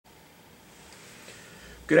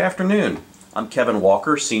Good afternoon. I'm Kevin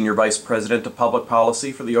Walker, Senior Vice President of Public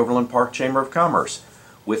Policy for the Overland Park Chamber of Commerce.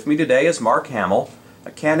 With me today is Mark Hamill,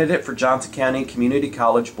 a candidate for Johnson County Community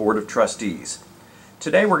College Board of Trustees.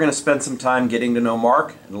 Today we're going to spend some time getting to know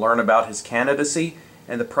Mark and learn about his candidacy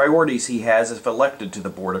and the priorities he has if elected to the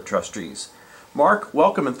Board of Trustees. Mark,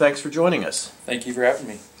 welcome and thanks for joining us. Thank you for having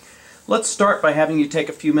me. Let's start by having you take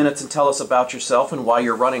a few minutes and tell us about yourself and why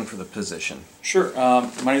you're running for the position. Sure. My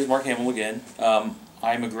name is Mark Hamill again.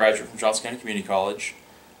 I'm a graduate from Johnson County Community College.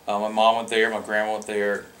 My mom went there, my grandma went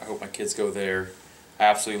there. I hope my kids go there. I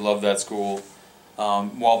absolutely love that school.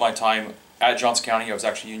 While my time at Johnson County, I was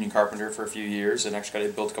actually union carpenter for a few years and actually got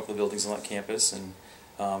to build a couple of buildings on that campus, and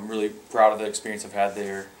I'm really proud of the experience I've had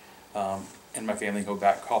there, and my family go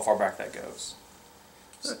back, how far back that goes.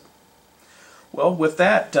 Good. Well, with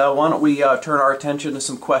that, why don't we turn our attention to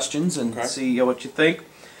some questions and see what you think.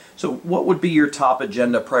 So what would be your top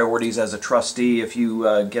agenda priorities as a trustee if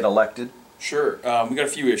you get elected? Sure. We got a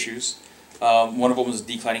few issues. One of them is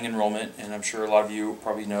declining enrollment, and I'm sure a lot of you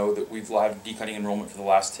probably know that we've had declining enrollment for the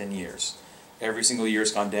last 10 years. Every single year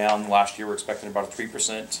has gone down. Last year we're expecting about a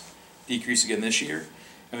 3% decrease again this year,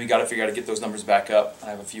 and we got to figure out how to get those numbers back up.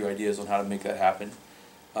 I have a few ideas on how to make that happen.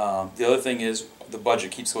 The other thing is the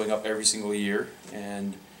budget keeps going up every single year,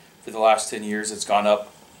 and for the last 10 years it's gone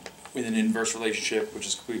up with an inverse relationship, which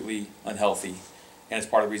is completely unhealthy, and it's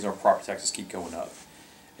part of the reason our property taxes keep going up.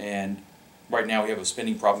 And right now we have a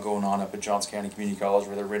spending problem going on up at Johnson County Community College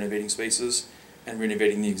where they're renovating spaces and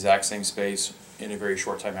renovating the exact same space in a very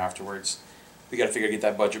short time afterwards. We got to figure out to get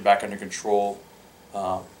that budget back under control.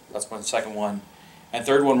 That's one. Second one. And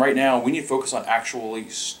third one, right now we need to focus on actually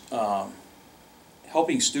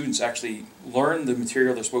helping students actually learn the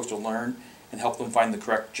material they're supposed to learn and help them find the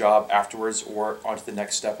correct job afterwards or onto the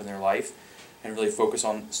next step in their life, and really focus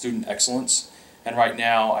on student excellence. And right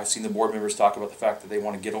now I've seen the board members talk about the fact that they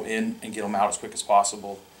want to get them in and get them out as quick as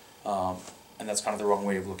possible, and that's kind of the wrong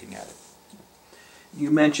way of looking at it.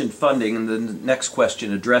 You mentioned funding, and the next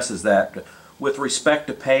question addresses that. With respect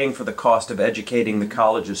to paying for the cost of educating the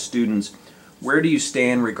college's students, where do you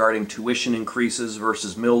stand regarding tuition increases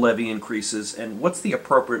versus mill levy increases, and what's the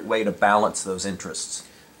appropriate way to balance those interests?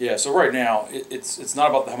 Yeah, so right now it's not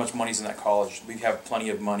about how much money's in that college. We have plenty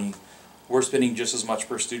of money. We're spending just as much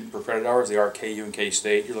per student per credit hour as they are at KU and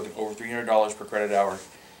K-State. You're looking at over $300 per credit hour,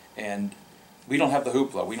 and we don't have the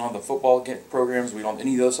hoopla. We don't have the football programs. We don't have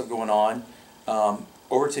any of those stuff going on.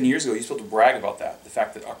 Over 10 years ago, you used to be able to brag about that. The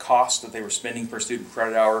fact that a cost that they were spending per student per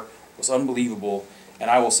credit hour was unbelievable, and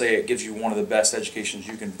I will say it gives you one of the best educations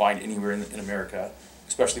you can find anywhere in America,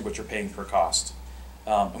 especially what you're paying per cost.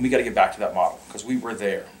 And we got to get back to that model because we were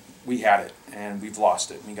there. We had it, and we've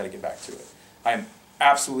lost it, and we got to get back to it. I am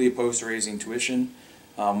absolutely opposed to raising tuition.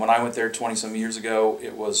 When I went there 20-some years ago,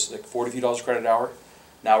 it was like $42 credit hour.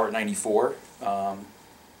 Now we're at 94,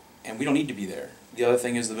 and we don't need to be there. The other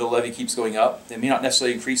thing is the mill levy keeps going up. They may not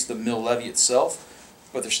necessarily increase the mill levy itself,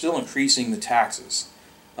 but they're still increasing the taxes.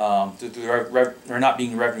 They're not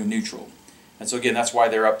being revenue neutral. And so again, that's why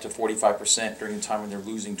they're up to 45% during the time when they're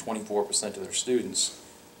losing 24% of their students.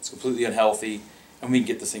 It's completely unhealthy, and we can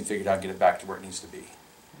get this thing figured out and get it back to where it needs to be.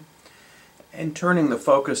 And turning the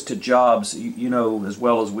focus to jobs, you know as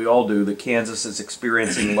well as we all do that Kansas is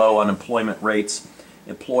experiencing low unemployment rates.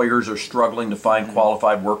 Employers are struggling to find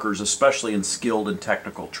qualified workers, especially in skilled and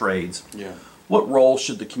technical trades. Yeah. What role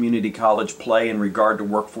should the community college play in regard to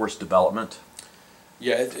workforce development?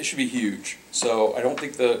 Yeah, it should be huge. So I don't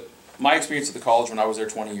think my experience at the college when I was there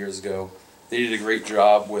 20 years ago, they did a great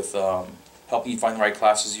job with helping you find the right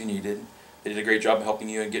classes you needed. They did a great job of helping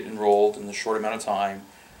you get enrolled in a short amount of time.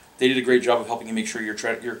 They did a great job of helping you make sure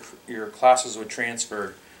your classes would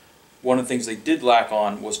transfer. One of the things they did lack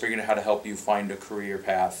on was figuring out how to help you find a career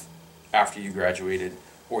path after you graduated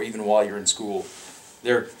or even while you're in school.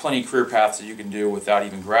 There are plenty of career paths that you can do without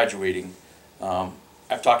even graduating.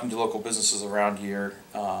 I've talked to local businesses around here.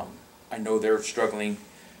 I know they're struggling.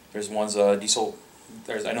 There's one's diesel.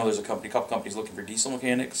 I know there's a couple companies looking for diesel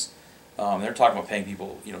mechanics. They're talking about paying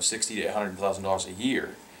people, $60,000 to $100,000 a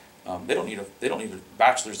year. They don't need a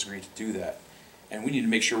bachelor's degree to do that. And we need to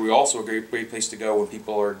make sure we're also a great place to go when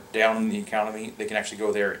people are down in the economy. They can actually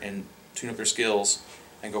go there and tune up their skills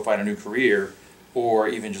and go find a new career, or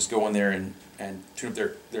even just go in there and tune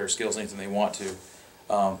up their skills anything they want to.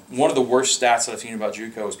 One of the worst stats that I've seen about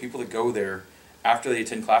JUCO is people that go there after they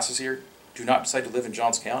attend classes here do not decide to live in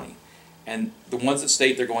Johnson County. And the ones that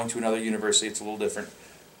state they're going to another university, it's a little different,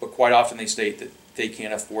 but quite often they state that they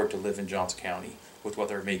can't afford to live in Johnson County with what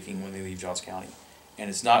they're making when they leave Johnson County. And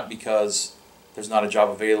it's not because there's not a job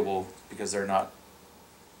available, because they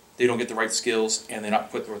don't get the right skills and they're not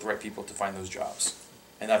put with the right people to find those jobs.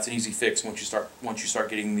 and that's an easy fix once you start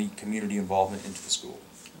getting the community involvement into the school.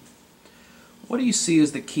 What do you see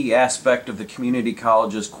as the key aspect of the community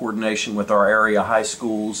college's coordination with our area high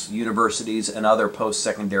schools, universities, and other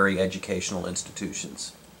post-secondary educational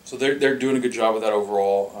institutions? So they're doing a good job with that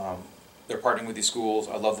overall. They're partnering with these schools.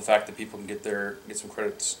 I love the fact that people can get some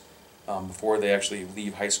credits before they actually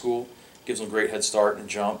leave high school. Gives them a great head start and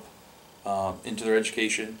jump into their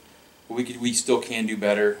education. But we still can do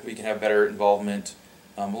better. We can have better involvement.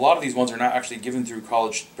 A lot of these ones are not actually given through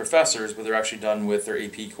college professors, but they're actually done with their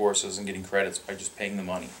AP courses and getting credits by just paying the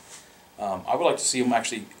money. I would like to see them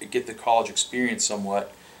actually get the college experience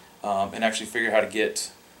somewhat and actually figure out how to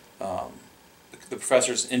get the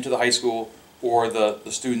professors into the high school or the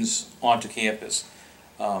students onto campus.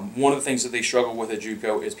 One of the things that they struggle with at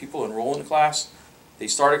JUCO is people enroll in a class, they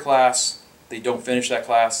start a class, they don't finish that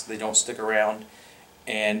class, they don't stick around,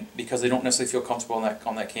 and because they don't necessarily feel comfortable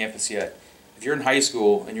on that campus yet. If you're in high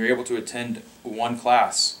school and you're able to attend one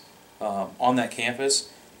class on that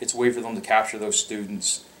campus, it's a way for them to capture those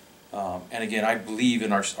students. And again, I believe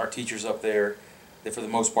in our teachers up there, that for the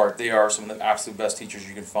most part, they are some of the absolute best teachers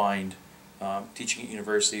you can find teaching at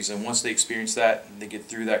universities. And once they experience that and they get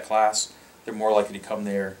through that class, they're more likely to come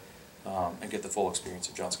there and get the full experience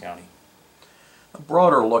of Johnson County. A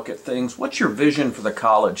broader look at things, what's your vision for the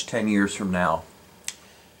college 10 years from now?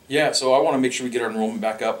 Yeah, so I want to make sure we get our enrollment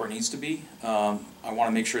back up where it needs to be. I want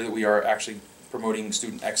to make sure that we are actually promoting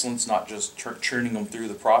student excellence, not just churning them through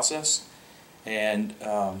the process. And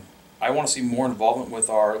I want to see more involvement with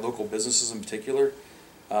our local businesses in particular.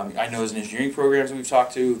 I know there's engineering programs that we've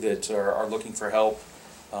talked to that are looking for help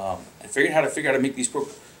and figuring out how to make these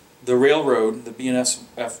the railroad, the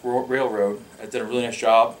BNSF Railroad, did a really nice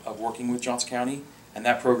job of working with Johnson County, and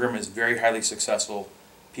that program is very highly successful.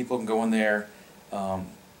 People can go in there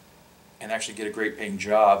and actually get a great paying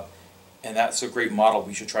job, and that's a great model.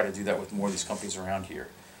 We should try to do that with more of these companies around here.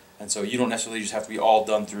 And so you don't necessarily just have to be all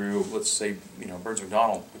done through, let's say, Burns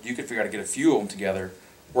McDonald, but you could figure out how to get a few of them together,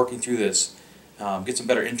 working through this, get some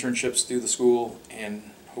better internships through the school, and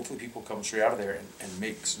hopefully people come straight out of there and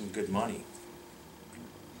make some good money.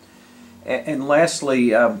 And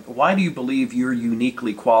lastly, why do you believe you're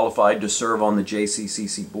uniquely qualified to serve on the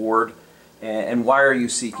JCCC board, and why are you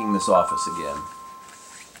seeking this office again?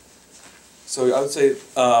 So I would say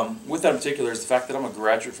with that in particular is the fact that I'm a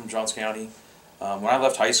graduate from Johnson County. When I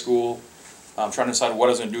left high school, trying to decide what I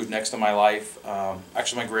was going to do next in my life,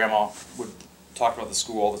 actually my grandma would talk about the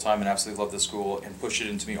school all the time and absolutely loved the school and push it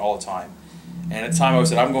into me all the time. And at the time I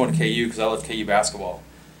said, I'm going to KU because I love KU basketball.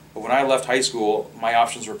 But when I left high school, my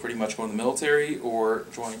options were pretty much go in the military or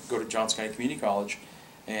go to Johnson County Community College.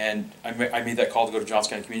 And I made that call to go to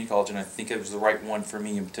Johnson County Community College, and I think it was the right one for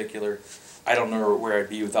me in particular. I don't know where I'd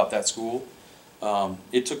be without that school.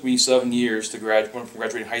 It took me 7 years to went from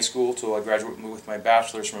graduating high school till I graduated with my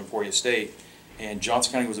bachelor's from Emporia State, and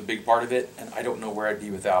Johnson County was a big part of it, and I don't know where I'd be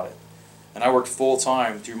without it. And I worked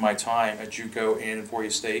full-time through my time at JUCO and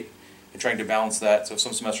Emporia State and trying to balance that. So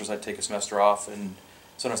some semesters I'd take a semester off, and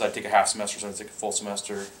sometimes I'd take a half semester, sometimes I'd take a full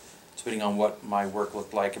semester, depending on what my work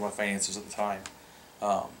looked like and my finances at the time.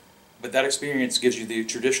 But that experience gives you the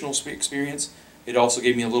traditional experience. It also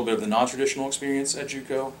gave me a little bit of the non-traditional experience at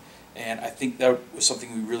JUCO, and I think that was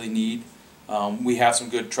something we really need. We have some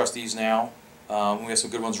good trustees now. We have some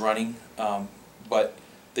good ones running, but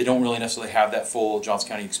they don't really necessarily have that full Johnson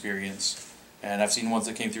County experience. And I've seen ones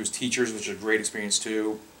that came through as teachers, which is a great experience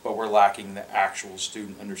too, but we're lacking the actual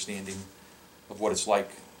student understanding of what it's like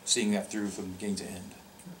seeing that through from beginning to end.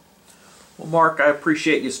 Well, Mark, I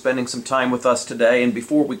appreciate you spending some time with us today, and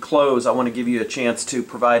before we close, I want to give you a chance to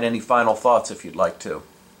provide any final thoughts if you'd like to.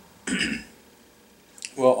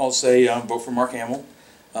 Well, I'll say vote for Mark Hamill.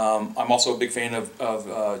 I'm also a big fan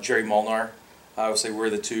of Jerry Molnar. I would say we're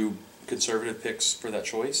the two conservative picks for that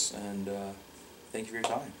choice, and thank you for your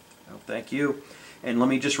time. Well, thank you. And let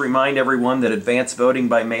me just remind everyone that advance voting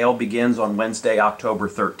by mail begins on Wednesday, October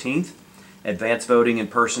 13th. Advance voting in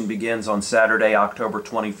person begins on Saturday, October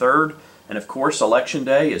 23rd. And of course, Election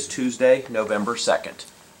Day is Tuesday, November 2nd.